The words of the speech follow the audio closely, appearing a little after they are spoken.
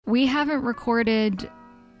we haven't recorded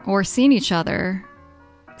or seen each other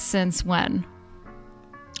since when?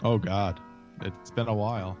 Oh, God. It's been a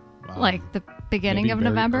while. Like the beginning of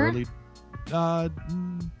November? Early,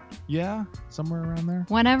 yeah, somewhere around there.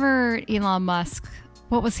 Whenever Elon Musk,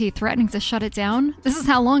 what was he, threatening to shut it down? This is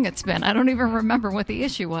how long it's been. I don't even remember what the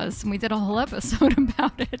issue was. And we did a whole episode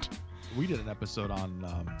about it. We did an episode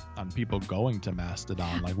on people going to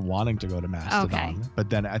Mastodon, like wanting to go to Mastodon. Okay. But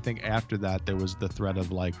then I think after that, there was the threat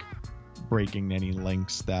of like breaking any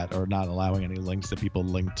links that, or not allowing any links that people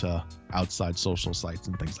link to outside social sites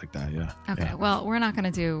and things like that. Yeah. Okay. Yeah. Well, we're not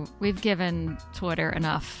going to we've given Twitter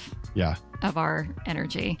enough of our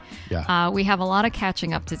energy. Yeah. We have a lot of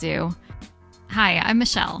catching up to do. Hi, I'm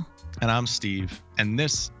Michelle. And I'm Steve. And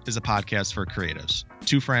this is a podcast for creatives.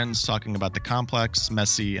 Two friends talking about the complex,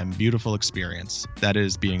 messy, and beautiful experience that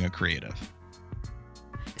is being a creative.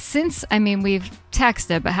 Since, we've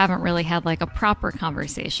texted but haven't really had like a proper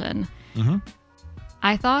conversation. Mm-hmm.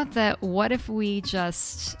 I thought that what if we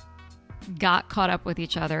just got caught up with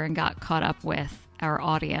each other and got caught up with our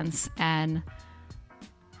audience, and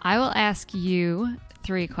I will ask you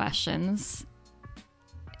 3 questions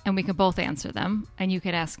and we can both answer them, and you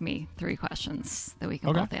could ask me 3 questions that we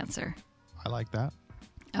can both answer. I like that.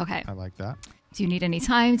 Okay. I like that. Do you need any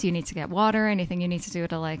time? Do you need to get water? Anything you need to do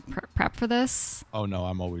to like prep for this? Oh no,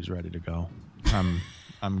 I'm always ready to go.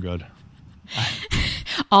 I'm good.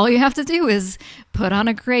 All you have to do is put on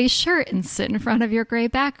a gray shirt and sit in front of your gray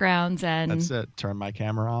background, and that's it. Turn my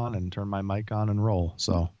camera on and turn my mic on and roll.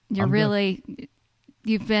 So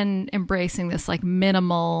you've been embracing this like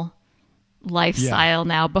minimal lifestyle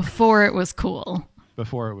now. Before it was cool.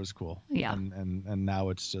 Yeah. And now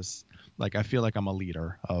it's just like, I feel like I'm a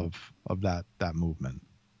leader of that movement.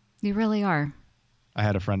 You really are. I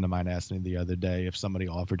had a friend of mine ask me the other day, if somebody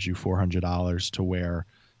offered you $400 to wear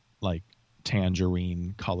like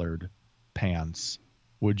tangerine colored pants,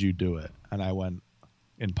 would you do it? And I went,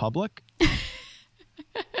 in public?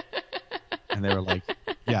 And they were like,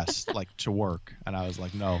 yes, like to work. And I was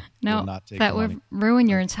like, no, not take that the would money. Ruin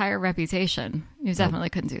your entire reputation. You definitely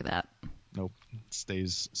couldn't do that. Nope.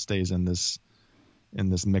 Stays in this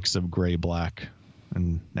mix of gray, black,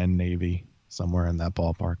 and navy, somewhere in that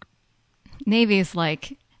ballpark. Navy is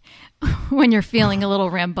like when you're feeling a little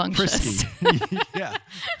rambunctious. Frisky. Yeah.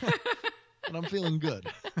 And I'm feeling good.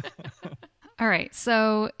 All right.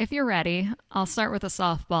 So if you're ready, I'll start with a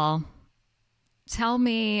softball. Tell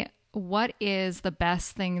me, what is the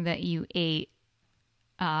best thing that you ate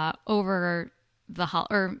over the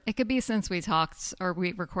or it could be since we talked or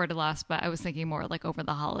we recorded last, but I was thinking more like over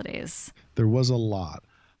the holidays. There was a lot.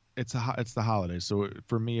 It's the holidays, so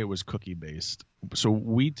for me it was cookie based. So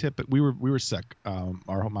we were sick.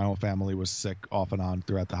 My whole family was sick off and on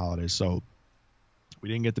throughout the holidays, so we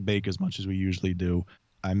didn't get to bake as much as we usually do.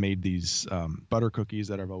 I made these butter cookies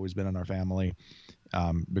that have always been in our family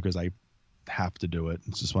because I have to do it.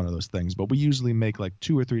 It's just one of those things. But we usually make like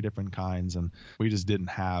 2 or 3 different kinds, and we just didn't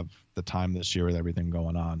have the time this year with everything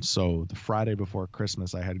going on. So the Friday before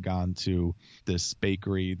Christmas, I had gone to this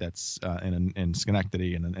bakery that's in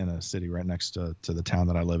Schenectady, in a city right next to the town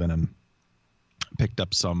that I live in, and picked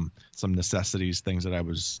up some necessities, things that I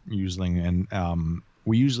was using. And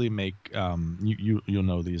we usually make you'll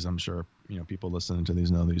know these, I'm sure. People listening to these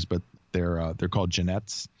know these, but they're called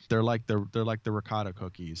Jeanettes. They're like the ricotta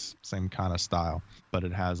cookies, same kind of style, but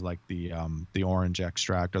it has like the orange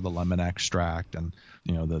extract or the lemon extract, and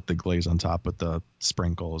the glaze on top with the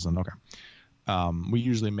sprinkles. And we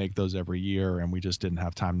usually make those every year, and we just didn't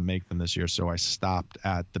have time to make them this year, so I stopped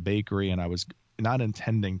at the bakery, and I was not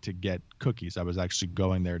intending to get cookies. I was actually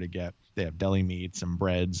going there they have deli meats and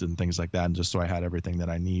breads and things like that, and just so I had everything that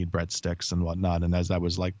I need, breadsticks and whatnot. And as I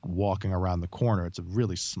was like walking around the corner, it's a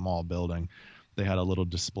really small building, they had a little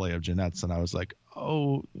display of Jeanettes, and I was like,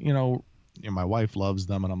 oh, my wife loves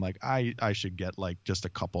them, and I'm like, I should get like just a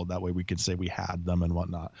couple, that way we can say we had them and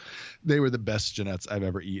whatnot. They were the best Jeanettes I've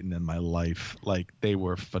ever eaten in my life. Like, they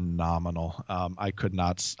were phenomenal. I could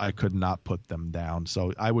not put them down.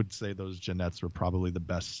 So I would say those Jeanettes were probably the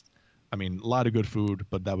best. I mean, a lot of good food,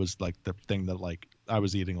 but that was like the thing that like I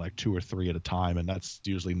was eating like 2 or 3 at a time, and that's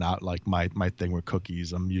usually not like my thing with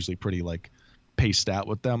cookies. I'm usually pretty like paced out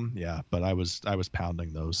with them. Yeah, but I was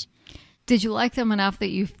pounding those. Did you like them enough that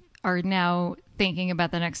you are now thinking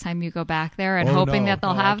about the next time you go back there and hoping that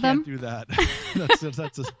they'll have them? I can't do that.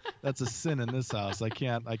 That's a sin in this house. I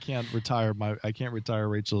can't retire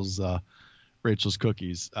Rachel's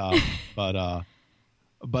cookies. But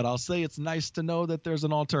but I'll say it's nice to know that there's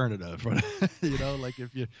an alternative. Like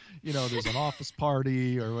if there's an office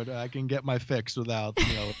party or what, I can get my fix without,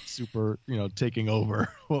 super, taking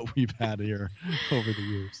over what we've had here over the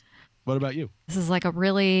years. What about you? This is like a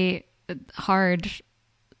really hard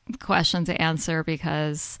question to answer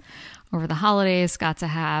because over the holidays got to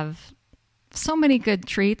have so many good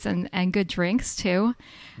treats and good drinks too.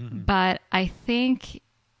 Mm-hmm. But I think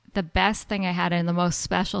the best thing I had and the most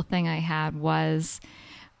special thing I had was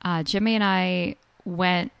Jimmy and I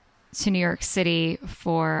went to New York City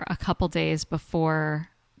for a couple days before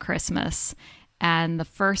Christmas. And the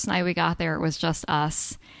first night we got there, it was just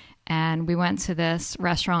us. And we went to this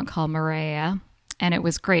restaurant called Maria. And it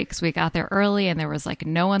was great because we got there early and there was like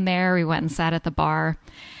no one there. We went and sat at the bar.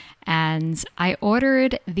 And I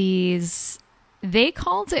ordered these, they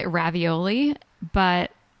called it ravioli,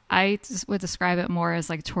 but I just would describe it more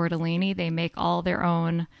as like tortellini. They make all their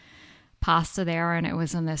own pasta there, and it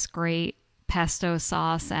was in this great pesto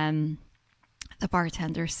sauce. And the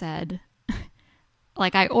bartender said,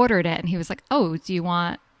 like, I ordered it, and he was like, "Oh, do you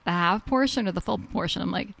want the half portion or the full portion?"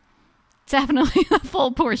 I'm like, definitely the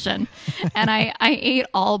full portion. And I ate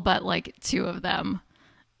all but like 2 of them.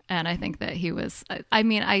 And I think that he was,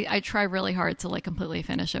 I try really hard to like completely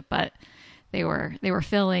finish it, but they were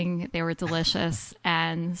filling, they were delicious.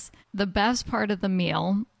 And the best part of the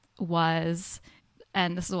meal was,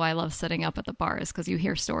 and this is why I love sitting up at the bars, because you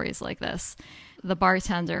hear stories like this. The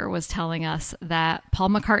bartender was telling us that Paul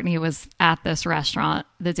McCartney was at this restaurant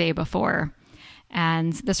the day before.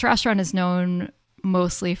 And this restaurant is known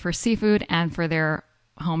mostly for seafood and for their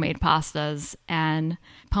homemade pastas. And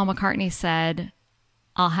Paul McCartney said,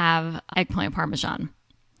 "I'll have eggplant parmesan."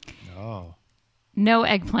 Oh. No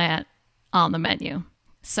eggplant on the menu.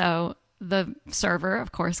 So the server,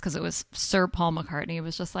 of course, because it was Sir Paul McCartney,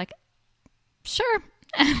 was just like, "Sure."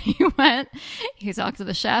 And he talked to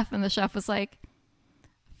the chef, and the chef was like,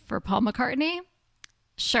 "For Paul McCartney?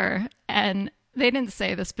 Sure." And they didn't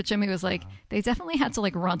say this, but Jimmy was like, they definitely had to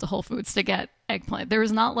like run to Whole Foods to get eggplant. There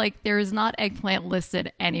is not eggplant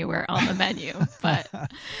listed anywhere on the menu, but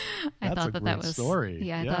I thought that was story.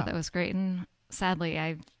 Yeah, I thought that was great. And sadly,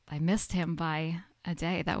 I missed him by a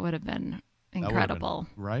day. That would have been incredible.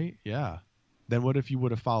 Right? Yeah. Then what if you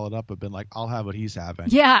would have followed up and been like, "I'll have what he's having."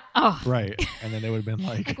 Yeah. Oh. Right. And then they would have been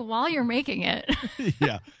like while you're making it.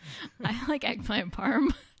 Yeah. I like eggplant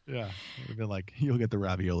parm. Yeah. It would have been like, "You'll get the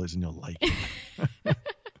raviolis and you'll like it."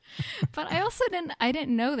 But I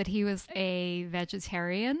didn't know that he was a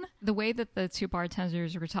vegetarian. The way that the 2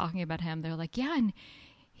 bartenders were talking about him, they're like, "Yeah, and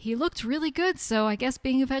he looked really good. So I guess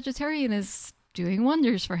being a vegetarian is doing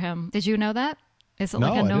wonders for him." Did you know that? Is it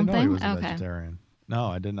like a known thing? He was a vegetarian. No,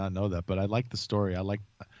 I did not know that, but I like the story. I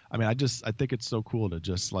think it's so cool to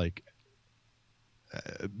just like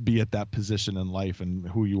be at that position in life and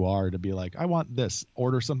who you are, to be like, "I want this,"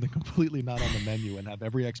 order something completely not on the menu and have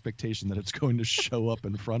every expectation that it's going to show up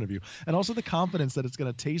in front of you. And also the confidence that it's going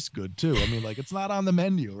to taste good too. I mean, like, it's not on the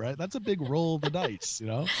menu, right? That's a big roll of the dice,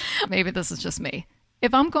 Maybe this is just me.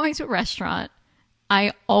 If I'm going to a restaurant,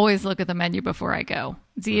 I always look at the menu before I go.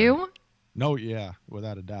 Do you? No, yeah,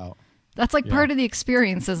 without a doubt. That's like part of the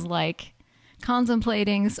experience, is like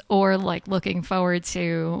contemplating or like looking forward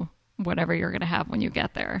to whatever you're going to have when you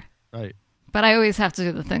get there. Right. But I always have to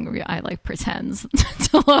do the thing where I like pretend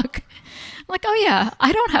to look like, "Oh yeah,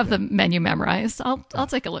 I don't have the menu memorized. I'll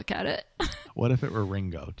take a look at it." What if it were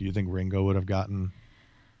Ringo? Do you think Ringo would have gotten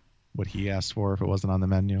what he asked for if it wasn't on the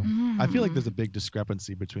menu? I feel like there's a big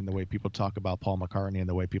discrepancy between the way people talk about Paul McCartney and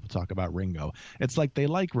the way people talk about Ringo. It's like they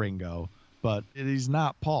like Ringo, but he's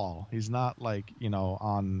not Paul. He's not like,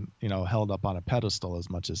 held up on a pedestal as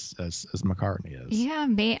much as McCartney is. Yeah,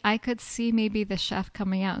 I could see maybe the chef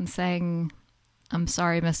coming out and saying, "I'm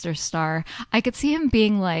sorry, Mr. Starr." I could see him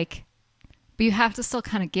being like, but you have to still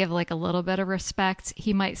kind of give like a little bit of respect.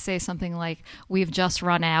 He might say something like, "We've just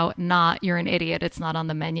run out," not "You're an idiot, it's not on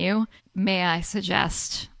the menu. May I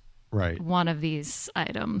suggest one of these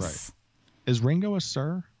items?" Right. Is Ringo a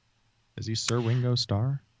Sir? Is he Sir Ringo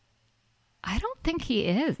Starr? I don't think he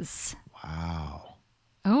is. Wow.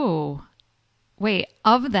 Oh, wait.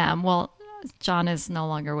 Of them, well, John is no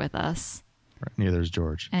longer with us. Right. Neither is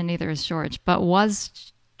George. And neither is George. But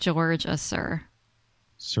was George a Sir?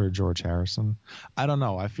 Sir George Harrison? I don't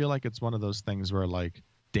know. I feel like it's one of those things where like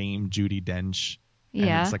Dame Judi Dench, and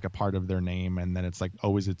it's like a part of their name, and then it's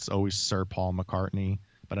always Sir Paul McCartney.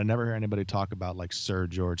 But I never hear anybody talk about like Sir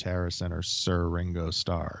George Harrison or Sir Ringo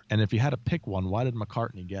Starr. And if you had to pick one, why did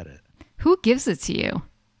McCartney get it? Who gives it to you?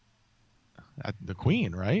 The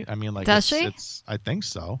Queen, right? I mean, like, does she? I think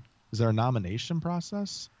so. Is there a nomination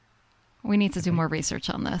process? We need to do more research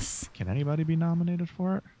on this. Can anybody be nominated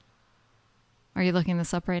for it? Are you looking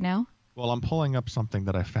this up right now? Well, I'm pulling up something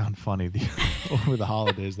that I found funny over the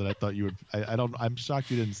holidays that I thought you would. I'm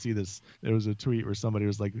shocked you didn't see this. There was a tweet where somebody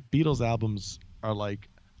was like, Beatles albums are like,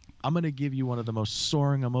 I'm going to give you one of the most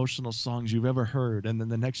soaring emotional songs you've ever heard. And then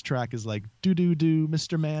the next track is like, do,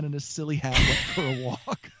 Mr. Man in his silly hat went for a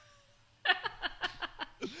walk.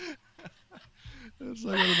 It's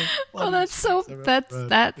like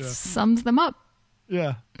that sums them up.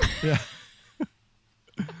 Yeah.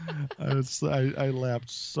 I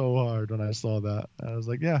laughed so hard when I saw that. I was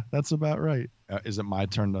like, yeah, that's about right. Is it my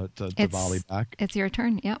turn to volley back? It's your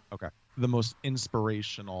turn. Yep. Okay. The most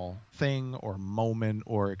inspirational thing or moment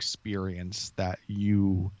or experience that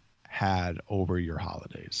you had over your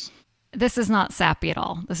holidays? This is not sappy at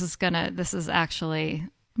all. This is actually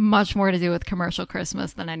much more to do with commercial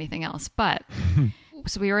Christmas than anything else. But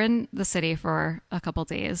so we were in the city for a couple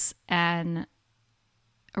days, and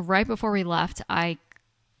right before we left, I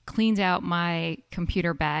cleaned out my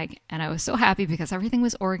computer bag, and I was so happy because everything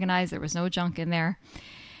was organized. There was no junk in there.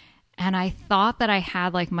 And I thought that I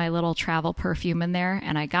had like my little travel perfume in there,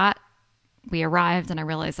 and we arrived and I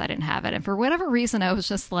realized I didn't have it. And for whatever reason, I was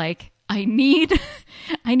just like, I need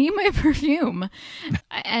my perfume.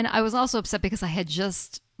 And I was also upset because I had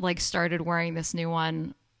just like started wearing this new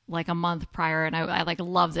one like a month prior, and I like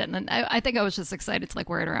loved it. And I think I was just excited to like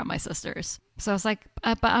wear it around my sisters. So I was like,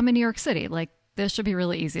 but I'm in New York City. Like this should be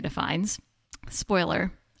really easy to find.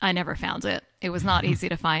 Spoiler, I never found it. It was not easy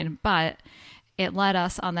to find, but it led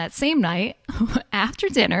us on that same night after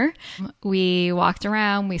dinner. We walked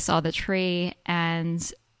around, we saw the tree,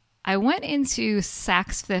 and I went into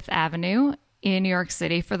Saks Fifth Avenue in New York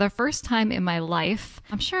City for the first time in my life.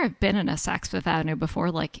 I'm sure I've been in a Saks Fifth Avenue before,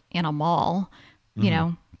 like in a mall, you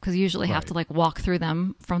know, because you usually have to like walk through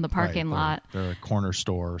them from the parking lot. They're a corner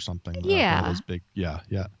store or something. Yeah. Those big, yeah.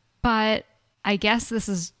 But I guess this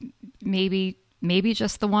is maybe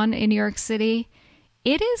just the one in New York City.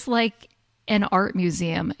 It is like an art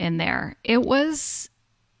museum in there. It was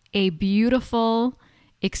a beautiful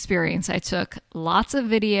experience. I took lots of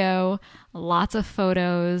video, lots of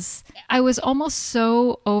photos. I was almost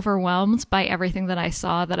so overwhelmed by everything that I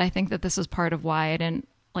saw that I think that this is part of why I didn't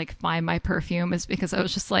like find my perfume, is because I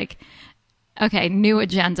was just like, okay, new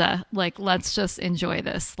agenda. Like, let's just enjoy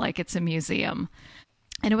this. Like it's a museum.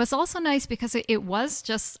 And it was also nice because it was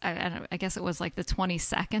just, I guess it was like the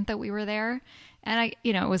 22nd that we were there. And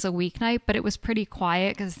it was a weeknight, but it was pretty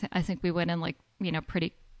quiet because I think we went in like,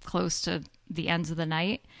 pretty close to the end of the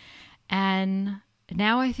night. And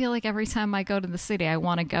now I feel like every time I go to the city, I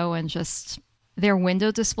want to go and just, their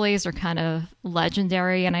window displays are kind of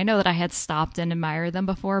legendary. And I know that I had stopped and admired them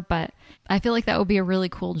before, but I feel like that would be a really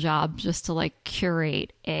cool job just to like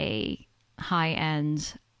curate a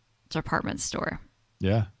high-end department store.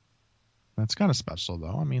 Yeah. That's kind of special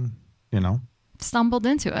though. I mean, stumbled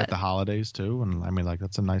into it at the holidays too. And I mean, like,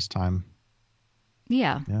 that's a nice time.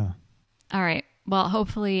 Yeah. All right. Well,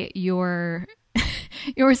 hopefully yours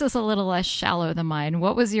is a little less shallow than mine.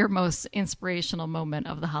 What was your most inspirational moment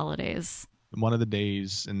of the holidays? One of the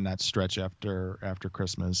days in that stretch after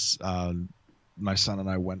Christmas, my son and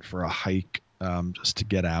I went for a hike just to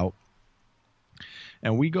get out.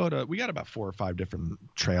 And we got about 4 or 5 different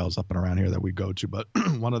trails up and around here that we go to, but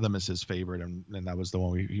one of them is his favorite, and that was the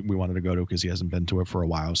one we wanted to go to because he hasn't been to it for a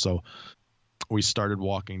while. So we started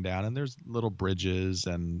walking down, and there's little bridges,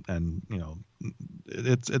 and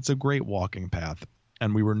it's a great walking path.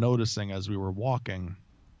 And we were noticing as we were walking,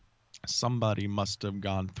 somebody must have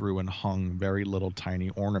gone through and hung very little tiny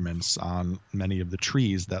ornaments on many of the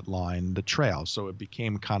trees that line the trail. So it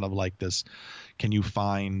became kind of like this, can you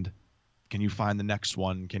find the next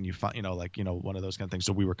one? Can you find, one of those kind of things.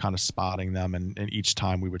 So we were kind of spotting them, and each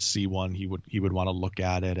time we would see one, he would want to look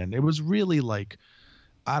at it. And it was really like,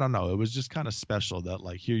 I don't know, it was just kind of special that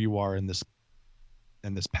like, here you are in this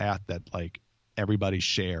path that like everybody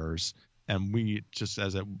shares. And we just,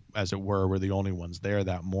 as it were, were the only ones there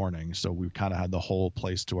that morning. So we kind of had the whole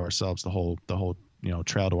place to ourselves, the whole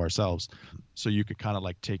trail to ourselves. So you could kind of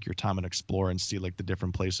like take your time and explore and see like the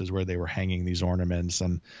different places where they were hanging these ornaments.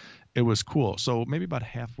 And it was cool. So maybe about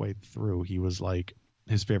halfway through, he was like,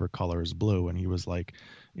 his favorite color is blue. And he was like,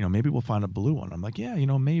 maybe we'll find a blue one. I'm like, yeah,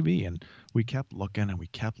 maybe. And we kept looking and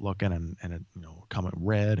it, coming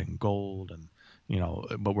red and gold and,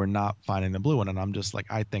 but we're not finding the blue one. And I'm just like,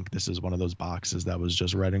 I think this is one of those boxes that was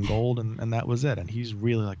just red and gold, and that was it. And he's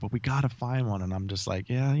really like, but we got to find one. And I'm just like,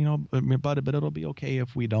 yeah, but it'll be okay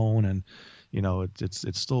if we don't. And,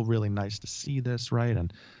 it's still really nice to see this. Right.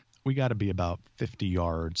 And we got to be about 50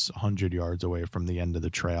 yards, 100 yards away from the end of the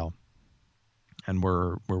trail. and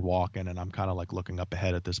we're walking, and I'm kind of like looking up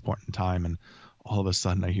ahead at this point in time, and all of a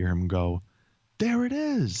sudden I hear him go, "There it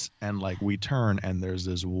is!" And like we turn, and there's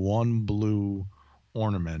this one blue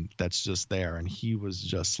ornament that's just there, and he was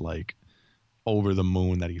just like over the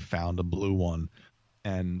moon that he found a blue one.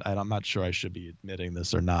 And I'm not sure I should be admitting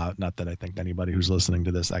this or not. Not that I think anybody who's listening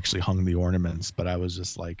to this actually hung the ornaments, but I was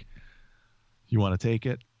just like, "You want to take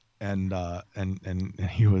it?" And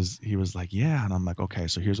he was like, "Yeah." And I'm like, "Okay,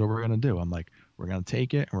 so here's what we're gonna do." I'm like, "We're gonna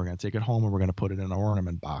take it, and we're gonna take it home, and we're gonna put it in an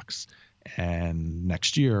ornament box. And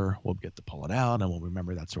next year we'll get to pull it out, and we'll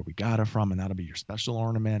remember that's where we got it from, and that'll be your special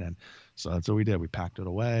ornament." And so that's what we did. We packed it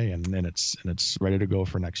away, and then it's ready to go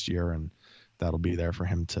for next year, and that'll be there for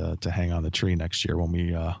him to hang on the tree next year when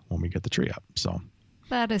we get the tree up. So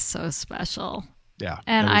That is so special. yeah,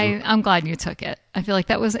 And I'm glad you took it. I feel like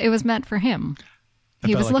it was meant for him.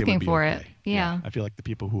 He was looking for it. Yeah. I feel like the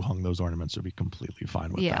people who hung those ornaments would be completely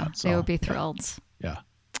fine with that. So, they would be thrilled. Yeah.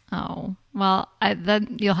 Oh, well,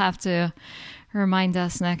 then you'll have to remind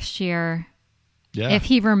us next year if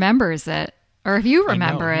he remembers it, or if you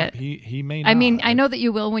remember it. He may not. I mean, I know that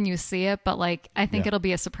you will when you see it, but like I think it'll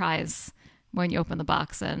be a surprise when you open the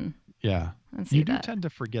box and see you do tend to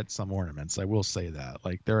forget some ornaments. I will say that.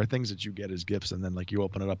 Like there are things that you get as gifts, and then like you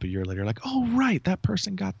open it up a year later, like, "Oh right, that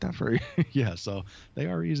person got that for you." Yeah, so they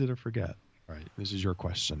are easy to forget. All right, this is your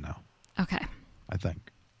question now. Okay. I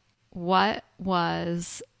think. What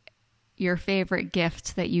was your favorite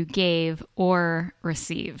gift that you gave or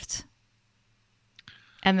received?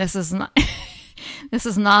 And this is not this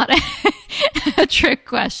is not a trick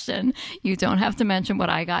question. You don't have to mention what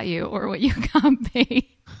I got you or what you got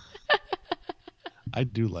me. I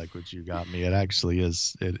do like what you got me. It actually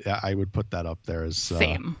is. I would put that up there as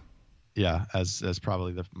same. Yeah, as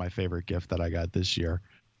probably my favorite gift that I got this year.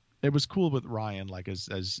 It was cool with Ryan, like as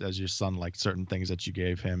your son, like certain things that you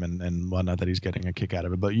gave him and whatnot, that he's getting a kick out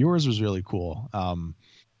of it. But yours was really cool.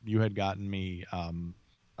 You had gotten me.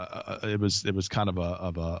 It was kind of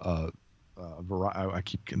a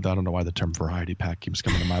variety. I don't know why the term variety pack keeps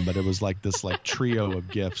coming to mind, but it was like this like trio of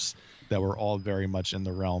gifts that were all very much in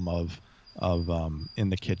the realm of in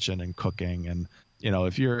the kitchen and cooking. And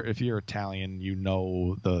if you're Italian,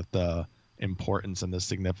 the importance and the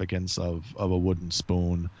significance of a wooden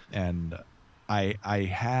spoon. And I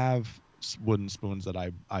have wooden spoons that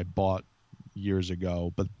I bought years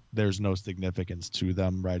ago, but there's no significance to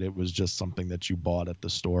them, right? It was just something that you bought at the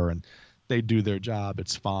store, and they do their job,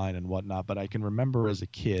 it's fine and whatnot. But I can remember as a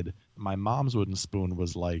kid, my mom's wooden spoon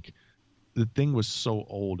was like, the thing was so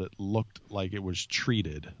old, it looked like it was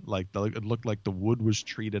treated. It looked like the wood was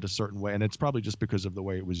treated a certain way. And it's probably just because of the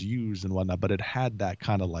way it was used and whatnot, but it had that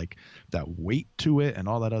kind of like that weight to it and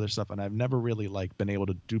all that other stuff. And I've never really like been able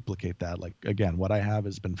to duplicate that. Like, again, what I have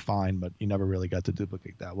has been fine, but you never really got to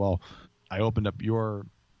duplicate that. Well, I opened up your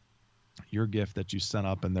gift that you sent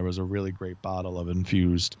up, and there was a really great bottle of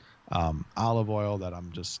infused olive oil that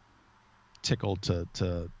I'm just tickled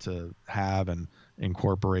to have and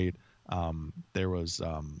incorporate. There was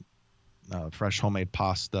fresh homemade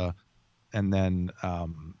pasta, and then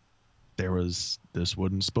there was this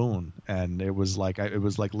wooden spoon, and it was like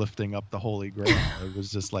lifting up the Holy Grail. It was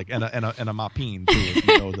just like and a moppine too, if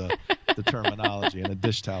you know the terminology, and a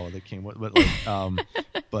dish towel that came with.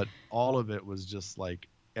 But all of it was just like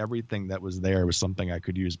everything that was there was something I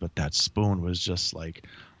could use. But that spoon was just like,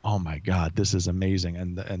 oh my God, this is amazing.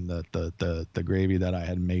 And the gravy that I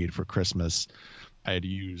had made for Christmas, I had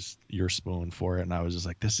used your spoon for it, and I was just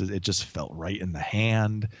like, it just felt right in the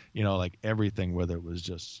hand, like everything with it was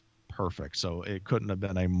just perfect. So it couldn't have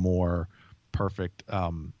been a more perfect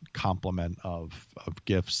complement of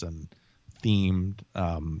gifts and themed.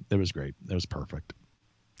 It was great. It was perfect.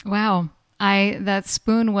 Wow. That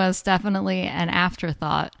spoon was definitely an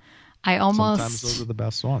afterthought. Sometimes those are the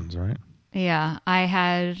best ones, right? Yeah. I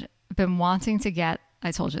had been wanting to get,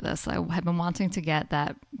 I told you this, I have been wanting to get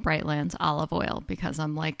that Brightlands olive oil because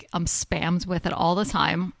I'm spammed with it all the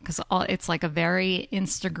time because it's like a very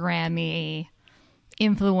Instagram-y,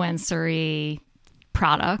 influencer-y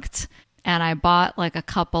product. And I bought like a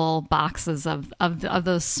couple boxes of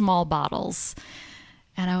those small bottles.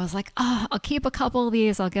 And I was like, I'll keep a couple of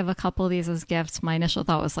these. I'll give a couple of these as gifts. My initial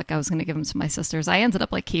thought was like I was going to give them to my sisters. I ended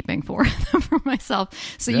up like keeping 4 of them for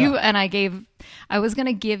myself. So I was going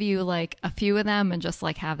to give you like a few of them and just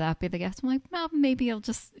like have that be the gift. I'm like, well, maybe I'll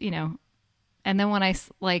just, And then when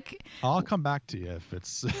I'll come back to you if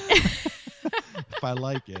it's, if I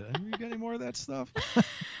like it. Are you getting more of that stuff?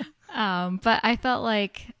 But I felt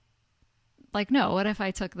like, no, what if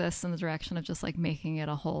I took this in the direction of just like making it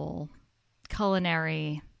a whole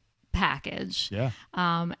culinary package. Yeah.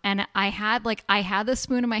 And I had the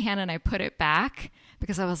spoon in my hand and I put it back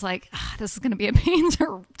because I was like, this is going to be a pain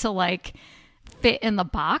to like fit in the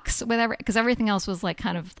box with because everything else was like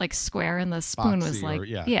kind of like square and the spoon Boxy was like,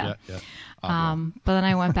 yeah. But then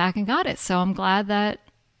I went back and got it. So I'm glad that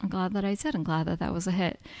I did. I'm glad that was a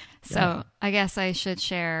hit. So Yeah. I guess I should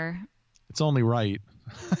share. It's only right.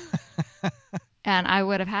 And I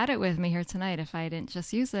would have had it with me here tonight if I didn't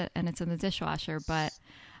just use it and it's in the dishwasher. But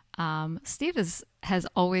Steve has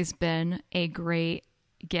always been a great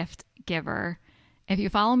gift giver. If you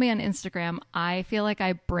follow me on Instagram, I feel like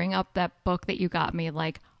I bring up that book that you got me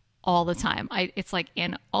like all the time. It's like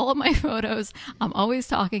in all of my photos. I'm always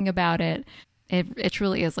talking about it. It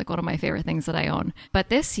truly is like one of my favorite things that I own. But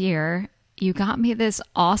this year, you got me this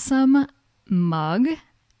awesome mug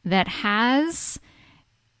that has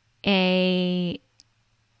a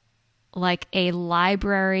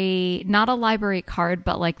library, not a library card,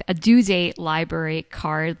 but like a due date library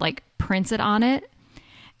card, like printed on it.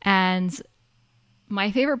 And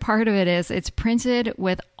my favorite part of it is it's printed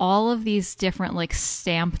with all of these different like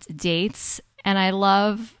stamped dates. And I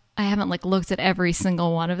haven't like looked at every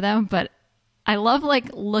single one of them, but I love like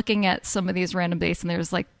looking at some of these random dates, and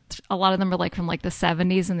there's like a lot of them are like from like the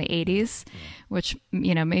 70s and the 80s, which,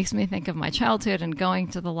 you know, makes me think of my childhood and going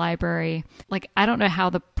to the library. Like, I don't know how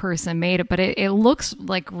the person made it, but it looks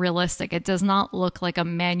like realistic. It does not look like a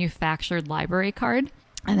manufactured library card.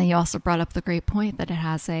 And then you also brought up the great point that it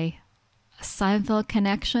has a Seinfeld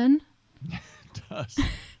connection. It does.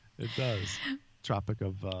 It does. Tropic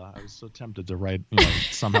of, I was so tempted to write, you know,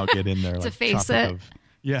 somehow get in there. To like face Tropic it. Of,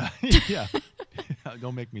 yeah.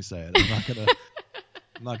 Don't make me say it. I'm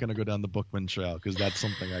not gonna go down the Bookman trail because that's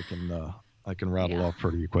something I can rattle off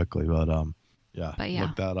pretty quickly. But look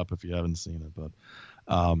that up if you haven't seen it. But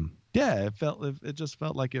it just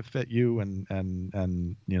felt like it fit you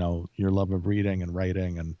and you know, your love of reading and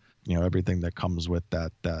writing and, you know, everything that comes with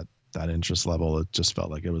that interest level. It just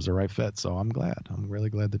felt like it was the right fit. So I'm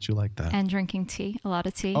really glad that you like that. And drinking tea, a lot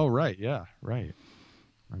of tea. Oh, right. Yeah, right.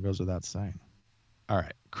 That goes without saying. All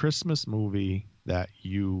right. Christmas movie that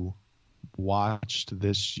you watched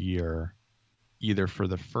this year, either for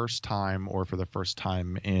the first time or for the first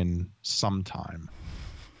time in some time,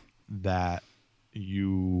 that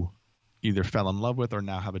you either fell in love with or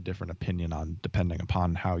now have a different opinion on, depending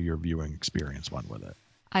upon how your viewing experience went with it.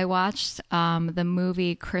 I watched the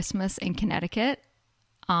movie Christmas in Connecticut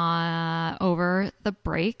over the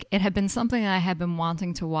break. It had been something I had been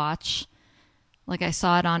wanting to watch. Like, I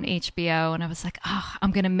saw it on HBO and I was like, oh,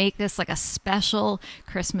 I'm going to make this like a special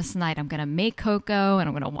Christmas night. I'm going to make cocoa and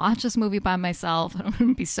I'm going to watch this movie by myself. And I'm going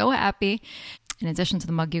to be so happy. In addition to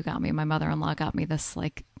the mug you got me, my mother-in-law got me this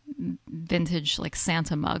like vintage like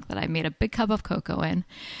Santa mug that I made a big cup of cocoa in.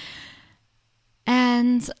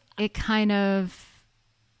 And it kind of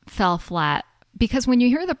fell flat. Because when you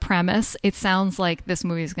hear the premise, it sounds like this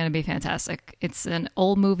movie is going to be fantastic. It's an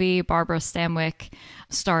old movie. Barbara Stanwyck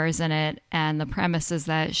stars in it. And the premise is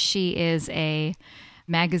that she is a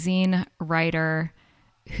magazine writer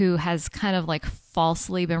who has kind of like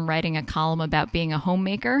falsely been writing a column about being a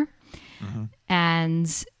homemaker. Mm-hmm.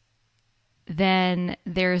 And then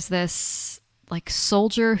there's this like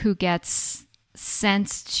soldier who gets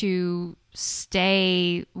sent to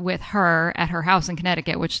stay with her at her house in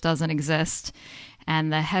Connecticut, which doesn't exist.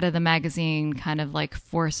 And the head of the magazine kind of like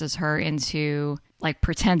forces her into like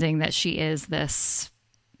pretending that she is this,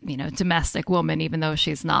 you know, domestic woman, even though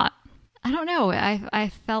she's not. I don't know.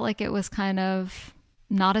 I felt like it was kind of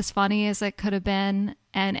not as funny as it could have been.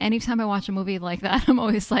 And anytime I watch a movie like that, I'm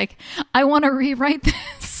always like, I want to rewrite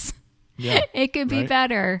this. Yeah, it could be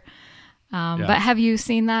better. But have you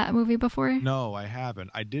seen that movie before? No, I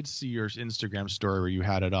haven't. I did see your Instagram story where you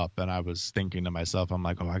had it up, and I was thinking to myself, I'm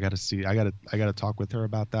like, oh, I got to talk with her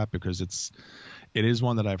about that, because it is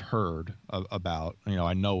one that I've heard about. You know,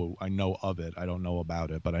 I know of it. I don't know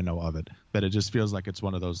about it, but I know of it. But it just feels like it's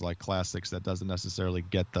one of those like classics that doesn't necessarily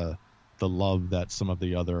get the love that some of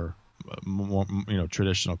the other more, you know,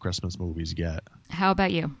 traditional Christmas movies get. How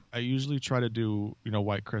about you? I usually try to do, you know,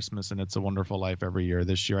 White Christmas and It's a Wonderful Life every year.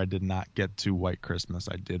 This year I did not get to White Christmas.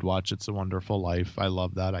 I did watch It's a Wonderful Life. I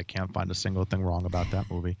love that. I can't find a single thing wrong about that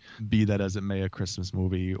movie. Be that as it may, a Christmas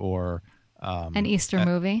movie or an Easter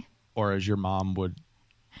movie, or as your mom would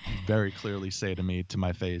very clearly say to me to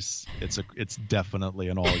my face, it's definitely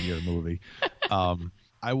an all year movie.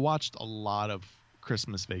 I watched a lot of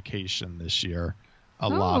Christmas Vacation this year. A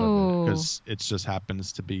lot of it, because it just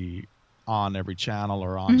happens to be on every channel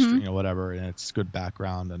or on stream, you know, whatever, and it's good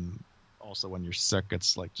background. And also when you're sick,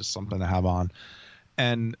 it's like just something to have on.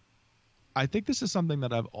 And I think this is something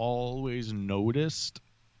that I've always noticed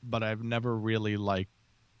but I've never really like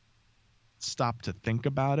stopped to think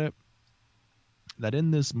about it. That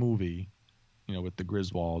in this movie, you know, with the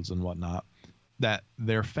Griswolds and whatnot, that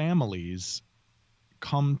their families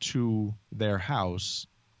come to their house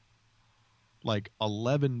like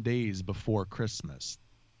 11 days before Christmas.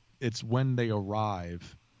 It's when they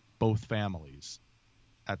arrive, both families,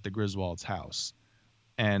 at the Griswold's house.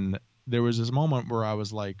 And there was this moment where I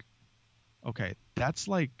was like, okay, that's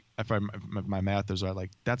like, if my math is right,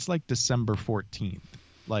 like that's like December 14th.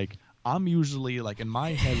 Like I'm usually like in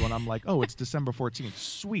my head when I'm like, oh, it's December 14th.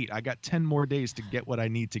 Sweet. I got 10 more days to get what I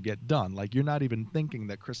need to get done. Like you're not even thinking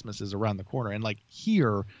that Christmas is around the corner. And like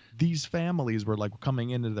here, these families were like coming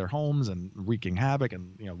into their homes and wreaking havoc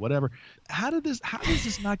and, you know, whatever. How does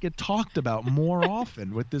this not get talked about more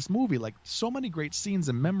often with this movie? Like so many great scenes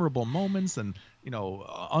and memorable moments and, you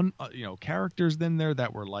know, characters in there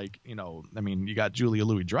that were like, you know, I mean, you got Julia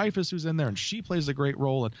Louis-Dreyfus who's in there and she plays a great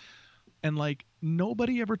role. And like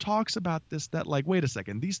nobody ever talks about this, that like, wait a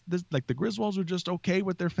second, this like the Griswolds are just okay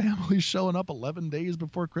with their families showing up 11 days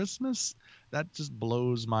before Christmas. That just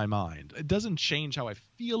blows my mind. It doesn't change how I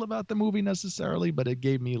feel about the movie necessarily, but it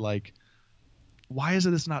gave me like, why is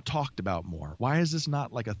this not talked about more? Why is this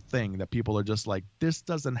not like a thing that people are just like, this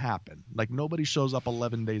doesn't happen? Like nobody shows up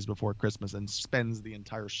 11 days before Christmas and spends the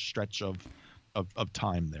entire stretch of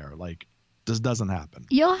time there. Like this doesn't happen.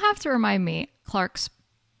 You'll have to remind me, Clark's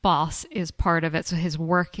boss is part of it, so his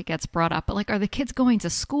work gets brought up. But like, are the kids going to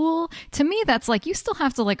school? To me, that's like you still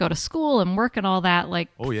have to like go to school and work and all that like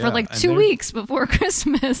for like 2 weeks before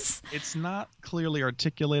Christmas. It's not clearly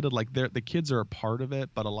articulated. Like the kids are a part of it,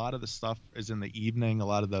 but a lot of the stuff is in the evening. A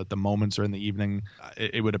lot of the moments are in the evening.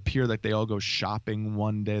 It would appear that they all go shopping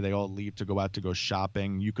one day. They all leave to go out to go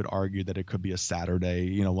shopping. You could argue that it could be a Saturday,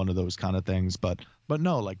 you know, one of those kind of things. But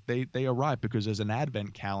no, like they arrive because there's an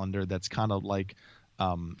advent calendar that's kind of like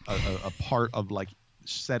a part of like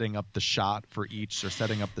setting up the shot for each, or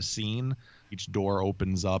setting up the scene. Each door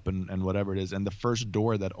opens up and whatever it is. And the first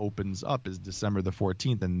door that opens up is December the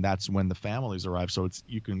 14th. And that's when the families arrive. So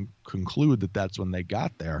you can conclude that that's when they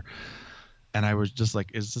got there. And I was just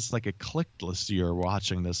like, is this like a clicked this year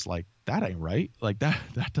watching this? Like, that ain't right. Like that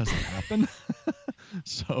doesn't happen.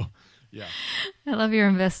 So, yeah. I love your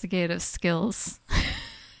investigative skills.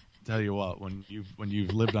 Tell you what, when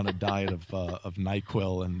you've lived on a diet of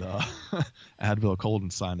NyQuil and Advil cold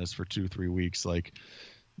and sinus for 2-3 weeks, like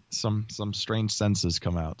some strange senses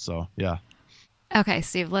come out. So yeah. Okay,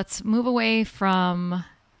 Steve, let's move away from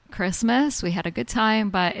Christmas. We had a good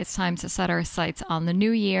time, but it's time to set our sights on the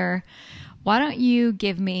new year. Why don't you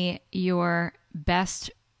give me your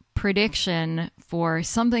best prediction for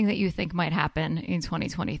something that you think might happen in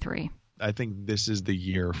 2023? I think this is the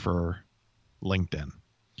year for LinkedIn.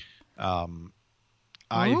 Hot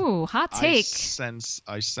take.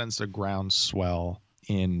 I sense a groundswell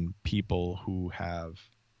in people who have,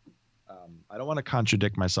 I don't want to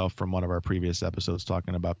contradict myself from one of our previous episodes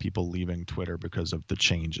talking about people leaving Twitter because of the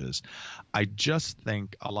changes. I just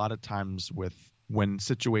think a lot of times when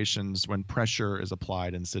pressure is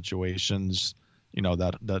applied in situations, you know,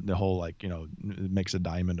 that the whole, like, you know, it makes a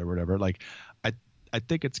diamond or whatever. Like, I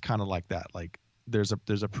think it's kind of like that. Like, there's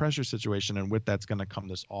a pressure situation, and with that's going to come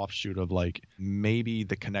this offshoot of like maybe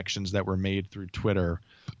the connections that were made through Twitter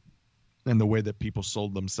and the way that people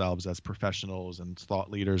sold themselves as professionals and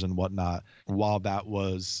thought leaders and whatnot. While that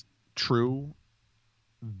was true,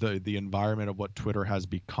 the environment of what Twitter has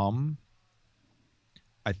become,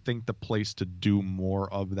 I think the place to do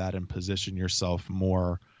more of that and position yourself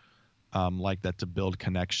more like that to build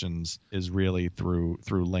connections is really through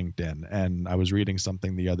LinkedIn. And I was reading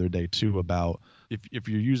something the other day too about if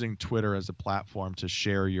you're using Twitter as a platform to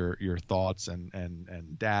share your thoughts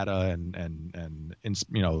and data and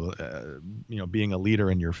being a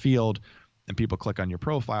leader in your field, and people click on your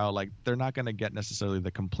profile, like they're not going to get necessarily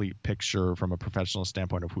the complete picture from a professional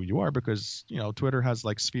standpoint of who you are, because, you know, Twitter has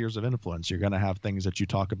like spheres of influence. You're going to have things that you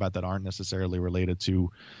talk about that aren't necessarily related to,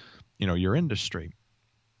 you know, your industry.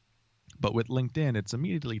 But with LinkedIn, it's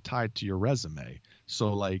immediately tied to your resume.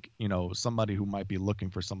 So like, you know, somebody who might be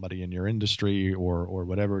looking for somebody in your industry or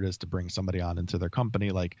whatever it is to bring somebody on into their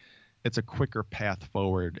company, like it's a quicker path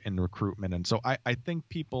forward in recruitment. And so I think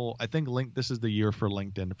this is the year for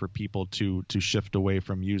LinkedIn for people to shift away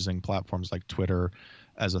from using platforms like Twitter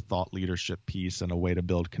as a thought leadership piece and a way to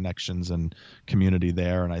build connections and community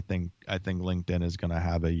there. And I think LinkedIn is going to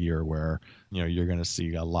have a year where, you know, you're going to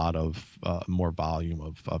see a lot of more volume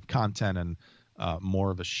of content and more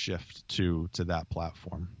of a shift to that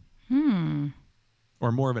platform.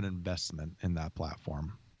 Or more of an investment in that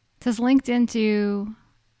platform. Does LinkedIn do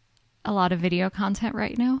a lot of video content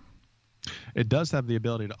right now? It does have the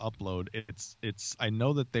ability to upload. It's I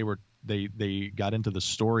know that they got into the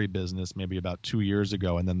story business maybe about 2 years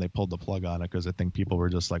ago, and then they pulled the plug on it because I think people were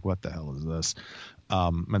just like, what the hell is this?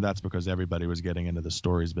 And that's because everybody was getting into the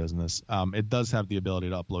stories business. It does have the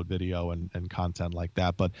ability to upload video and content like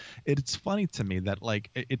that, but it's funny to me that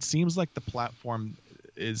like it seems like the platform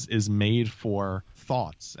is made for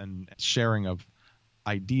thoughts and sharing of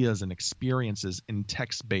ideas and experiences in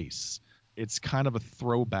text base. It's kind of a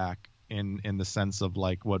throwback in the sense of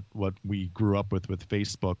like what we grew up with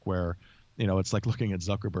Facebook, where it's like looking at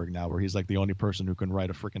Zuckerberg now, where he's like the only person who can write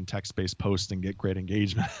a freaking text-based post and get great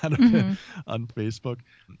engagement out of it on Facebook.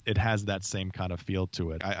 It has that same kind of feel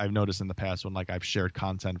to it. I've noticed in the past when like I've shared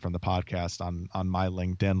content from the podcast on my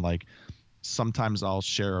LinkedIn, like sometimes I'll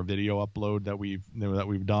share a video upload that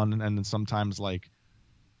we've done, and then sometimes like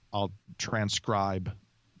I'll transcribe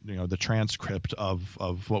the transcript of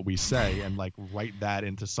what we say and like write that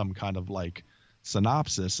into some kind of like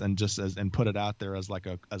synopsis and put it out there as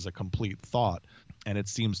a complete thought. And it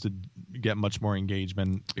seems to get much more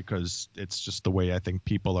engagement because it's just the way I think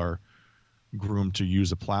people are groomed to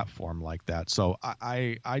use a platform like that. So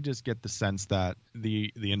I just get the sense that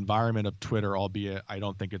the environment of Twitter, albeit I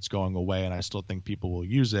don't think it's going away and I still think people will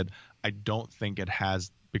use it, I don't think it has,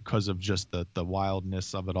 because of just the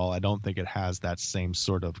wildness of it all, I don't think it has that same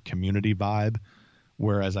sort of community vibe.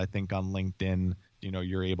 Whereas I think on LinkedIn,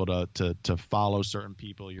 you're able to follow certain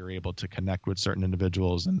people, you're able to connect with certain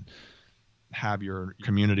individuals and have your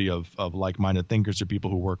community of like-minded thinkers or people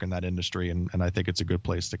who work in that industry. And I think it's a good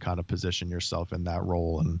place to kind of position yourself in that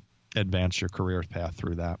role and advance your career path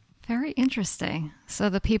through that. Very interesting. So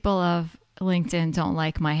the people of LinkedIn don't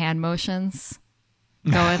like my hand motions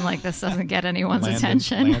going like this doesn't get anyone's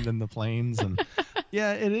attention. Land in the planes. And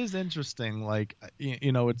yeah, it is interesting. Like,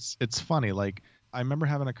 it's funny. Like, I remember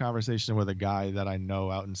having a conversation with a guy that I know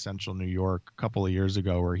out in central New York a couple of years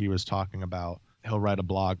ago, where he was talking about he'll write a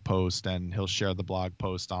blog post and he'll share the blog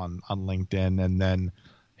post on LinkedIn, and then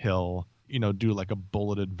he'll do like a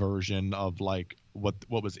bulleted version of like what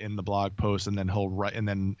was in the blog post, and then he'll write, and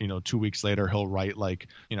then 2 weeks later he'll write like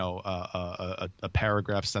a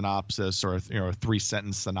paragraph synopsis or a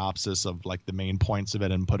 3-sentence synopsis of like the main points of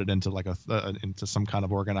it and put it into like into some kind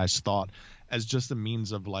of organized thought, as just a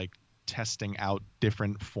means of like testing out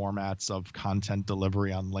different formats of content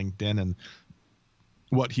delivery on LinkedIn. And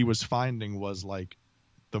what he was finding was like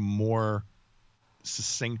the more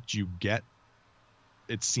succinct you get,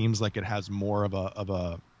 it seems like it has more of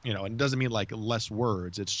a and it doesn't mean like less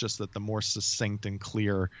words. It's just that the more succinct and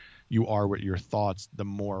clear you are with your thoughts, the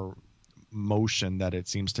more motion that it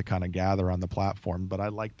seems to kind of gather on the platform. But I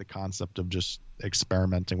like the concept of just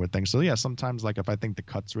experimenting with things. So yeah, sometimes like if I think the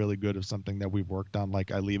cut's really good of something that we've worked on, like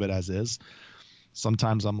I leave it as is.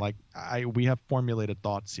 Sometimes I'm like, we have formulated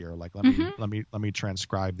thoughts here. Like let me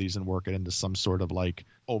transcribe these and work it into some sort of like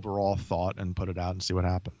overall thought and put it out and see what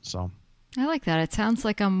happens. So I like that. It sounds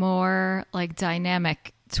like a more like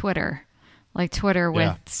dynamic Twitter, like Twitter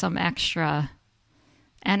with some extra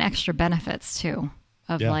benefits too,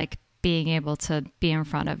 of like being able to be in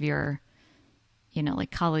front of your,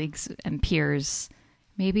 like colleagues and peers.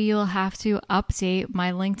 Maybe you'll have to update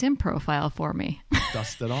my LinkedIn profile for me.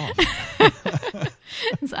 Dust it off.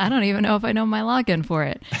 I don't even know if I know my login for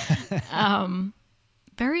it.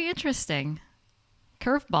 Very interesting.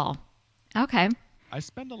 Curveball. Okay. I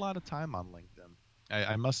spend a lot of time on LinkedIn.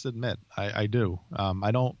 I must admit, I do.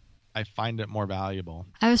 I find it more valuable.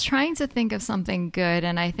 I was trying to think of something good,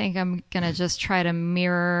 and I think I'm going to just try to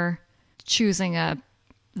mirror choosing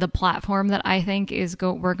the platform that I think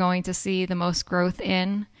we're going to see the most growth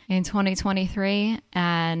in 2023.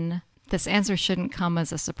 And this answer shouldn't come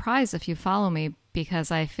as a surprise if you follow me, because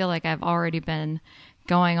I feel like I've already been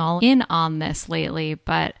going all in on this lately.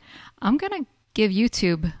 But I'm going to give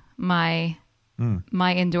YouTube my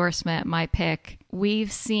endorsement, my pick.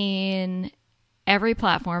 We've seen every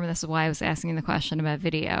platform, this is why I was asking the question about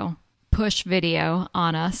video, push video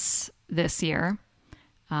on us this year.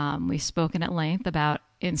 We've spoken at length about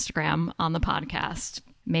Instagram on the podcast,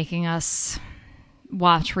 making us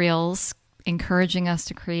watch reels, encouraging us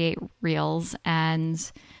to create reels,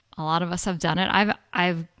 and a lot of us have done it.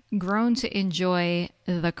 I've grown to enjoy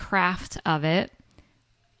the craft of it,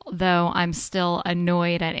 though I'm still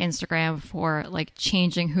annoyed at Instagram for like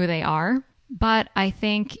changing who they are. But I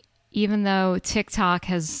think even though TikTok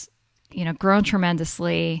has, grown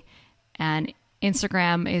tremendously, and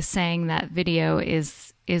Instagram is saying that video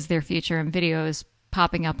is their future and video is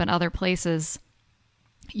popping up in other places,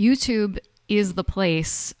 YouTube is the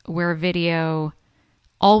place where video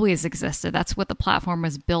always existed. That's what the platform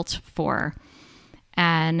was built for.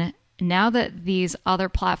 And now that these other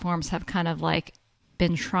platforms have kind of like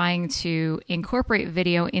been trying to incorporate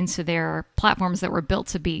video into their platforms that were built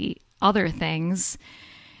to be other things,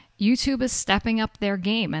 YouTube is stepping up their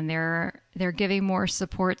game, and they're giving more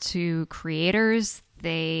support to creators.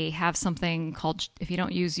 They have something called, if you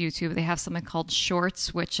don't use YouTube, they have something called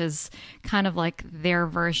Shorts, which is kind of like their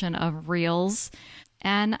version of Reels.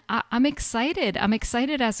 And I'm excited. I'm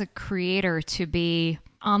excited as a creator to be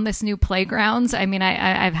on this new playground. I mean,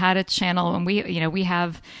 I've had a channel, and we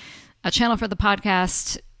have a channel for the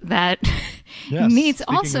podcast that needs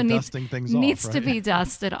to be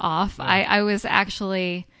dusted off. Yeah. I was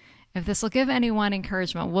actually, if this will give anyone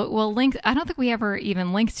encouragement, we'll link. I don't think we ever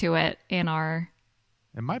even linked to it in our.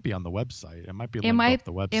 It might be on the website. It might be linked off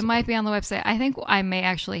the website. It might be on the website. I think I may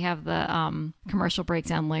actually have the commercial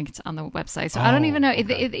breakdown linked on the website. So I don't even know.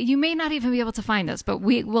 Okay. You may not even be able to find us, but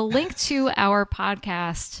we will link to our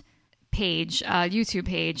podcast page, YouTube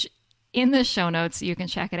page, in the show notes so you can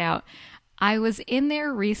check it out. I was in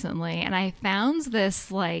there recently and I found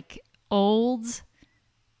this like old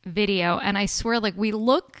video, and I swear, like we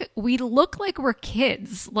look like we're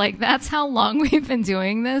kids. Like that's how long we've been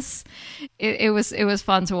doing this. It was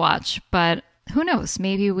fun to watch, but who knows?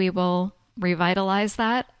 Maybe we will revitalize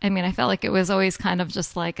that. I mean, I felt like it was always kind of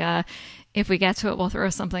just like if we get to it, we'll throw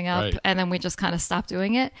something up, right, and then we just kind of stop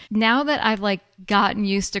doing it. Now that I've like gotten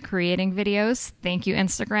used to creating videos, thank you,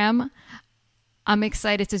 Instagram, I'm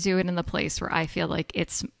excited to do it in the place where I feel like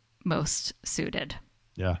it's most suited.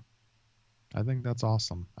 Yeah. I think that's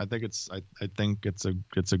awesome. I think it's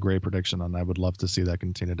a great prediction, and I would love to see that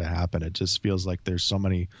continue to happen. It just feels like there's so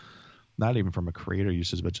many, not even from a creator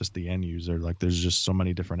usage, but just the end user. Like there's just so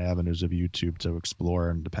many different avenues of YouTube to explore,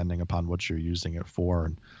 and depending upon what you're using it for,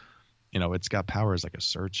 and it's got power as like a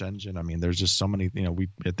search engine. I mean, there's just so many.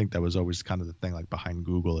 I think that was always kind of the thing. Like behind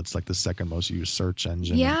Google, it's like the second most used search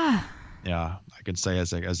engine. Yeah. And, yeah, I can say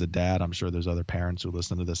as a dad, I'm sure there's other parents who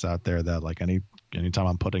listen to this out there that like anytime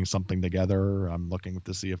I'm putting something together, I'm looking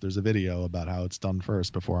to see if there's a video about how it's done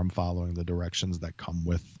first before I'm following the directions that come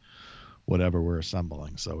with whatever we're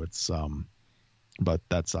assembling. So it's but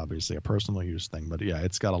that's obviously a personal use thing. But yeah,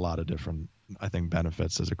 it's got a lot of different, I think,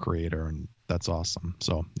 benefits as a creator, and that's awesome.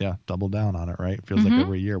 So yeah, double down on it, right? It feels like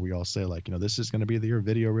every year we all say like, this is going to be the year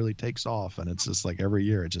video really takes off, and it's just like every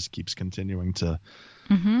year it just keeps continuing to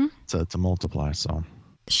multiply. So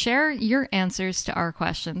share your answers to our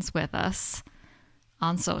questions with us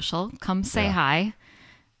on social. Come say hi.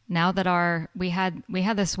 Now that we had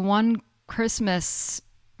this one Christmas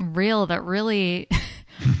reel that really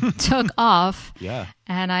took off. Yeah.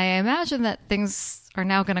 And I imagine that things are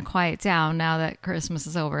now going to quiet down now that Christmas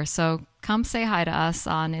is over. So come say hi to us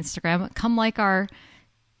on Instagram. Come like our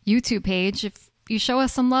YouTube page. If you show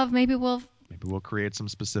us some love, maybe we'll create some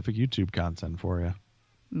specific YouTube content for you.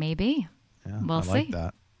 Maybe. Yeah, we'll see. I like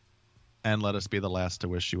that. And let us be the last to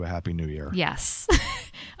wish you a Happy New Year. Yes.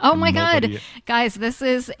 Oh my God. Guys, this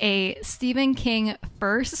is a Stephen King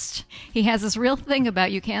first. He has this real thing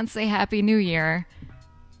about you can't say Happy New Year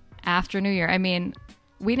after New Year. I mean,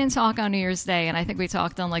 we didn't talk on New Year's Day, and I think we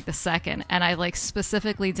talked on like the 2nd, and I like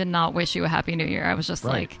specifically did not wish you a Happy New Year. I was just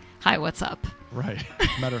like, hi, what's up? Right.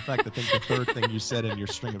 Matter of fact, I think the third thing you said in your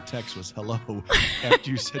string of texts was hello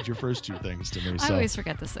after you said your first two things to me. I always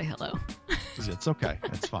forget to say hello. It's okay.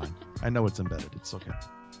 It's fine. I know it's embedded. It's okay.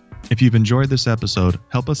 If you've enjoyed this episode,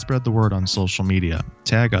 help us spread the word on social media.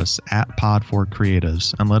 Tag us at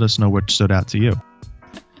Pod4Creatives and let us know what stood out to you.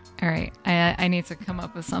 All right, I need to come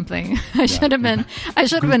up with something. I should have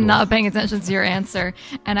been not paying attention to your answer,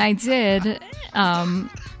 and I did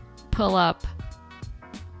pull up.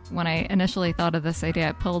 When I initially thought of this idea,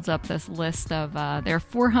 I pulled up this list of there are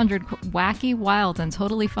 400 wacky, wild, and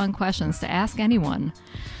totally fun questions to ask anyone.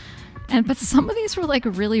 But some of these were like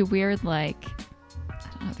really weird. Like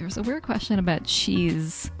I don't know, there was a weird question about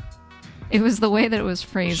cheese. It was the way that it was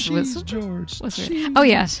phrased. George. Oh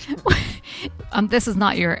yeah. This is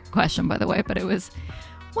not your question, by the way, but it was,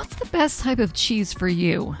 what's the best type of cheese for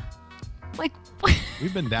you? Like,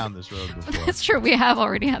 we've been down this road before. That's true. We have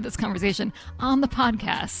already had this conversation on the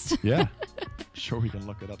podcast. Yeah. Sure, we can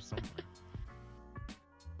look it up somewhere.